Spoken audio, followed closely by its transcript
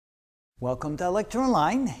Welcome to Lecture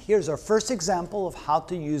Online. Here's our first example of how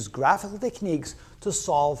to use graphical techniques to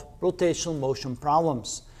solve rotational motion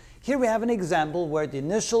problems. Here we have an example where the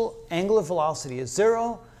initial angular velocity is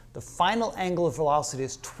 0, the final angular velocity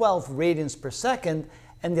is 12 radians per second,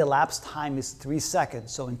 and the elapsed time is 3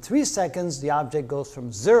 seconds. So in 3 seconds, the object goes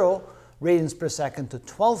from 0 radians per second to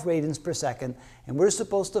 12 radians per second, and we're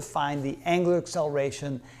supposed to find the angular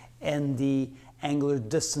acceleration and the angular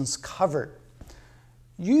distance covered.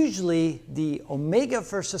 Usually, the omega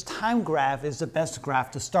versus time graph is the best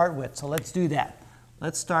graph to start with, so let's do that.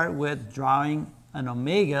 Let's start with drawing an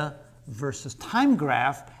omega versus time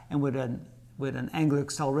graph, and with an angular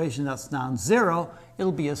acceleration that's non-zero,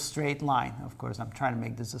 it'll be a straight line. Of course, I'm trying to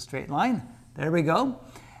make this a straight line. There we go.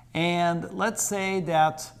 And let's say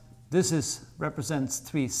that this represents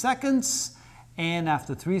 3 seconds, and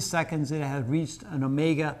after 3 seconds, it has reached an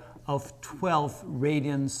omega of 12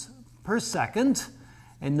 radians per second.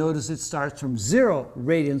 And notice it starts from 0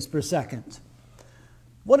 radians per second.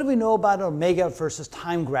 What do we know about omega versus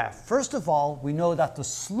time graph? First of all, we know that the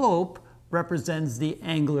slope represents the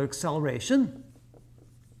angular acceleration,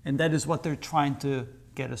 and that is what they're trying to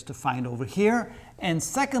get us to find over here. And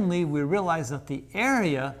secondly, we realize that the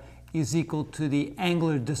area is equal to the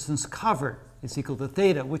angular distance covered, is equal to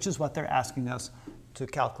theta, which is what they're asking us to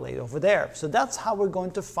calculate over there. So that's how we're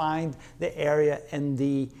going to find the area and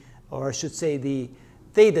or I should say the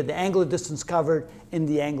theta, the angular distance covered, in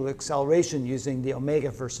the angular acceleration using the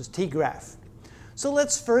omega versus t graph. So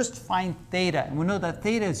let's first find theta, and we know that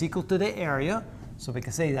theta is equal to the area, so we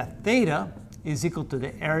can say that theta is equal to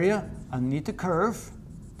the area underneath the curve,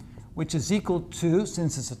 which is equal to,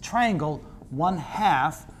 since it's a triangle,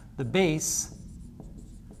 1/2 the base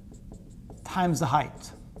times the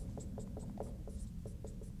height.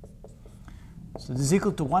 So this is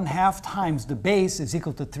equal to 1/2 times the base is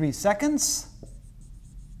equal to 3 seconds,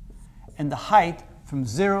 and the height from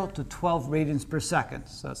 0 to 12 radians per second.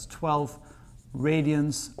 So that's 12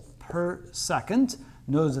 radians per second.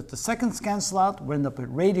 Notice that the seconds cancel out, we end up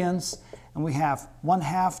with radians, and we have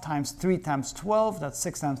 1/2 times 3 times 12, that's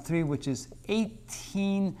 6 times 3, which is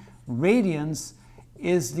 18 radians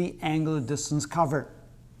is the angular distance covered.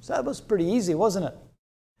 So that was pretty easy, wasn't it?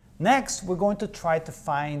 Next, we're going to try to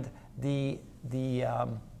find the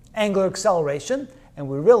angular acceleration, and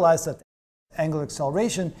we realize that angular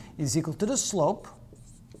acceleration is equal to the slope,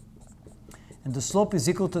 and the slope is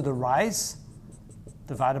equal to the rise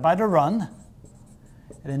divided by the run.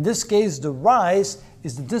 And in this case, the rise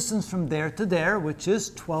is the distance from there to there, which is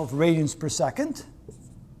 12 radians per second.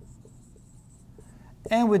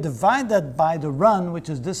 And we divide that by the run, which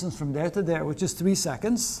is distance from there to there, which is 3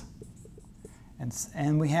 seconds.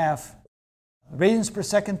 And we have radians per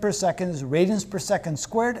second is radians per second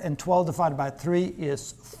squared, and 12 divided by 3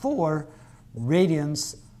 is 4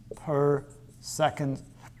 radians per second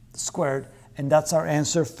squared, and that's our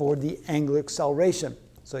answer for the angular acceleration.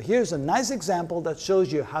 So here's a nice example that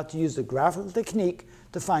shows you how to use the graphical technique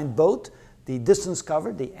to find both the distance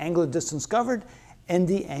covered, the angular distance covered, and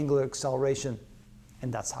the angular acceleration,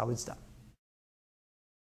 and that's how it's done.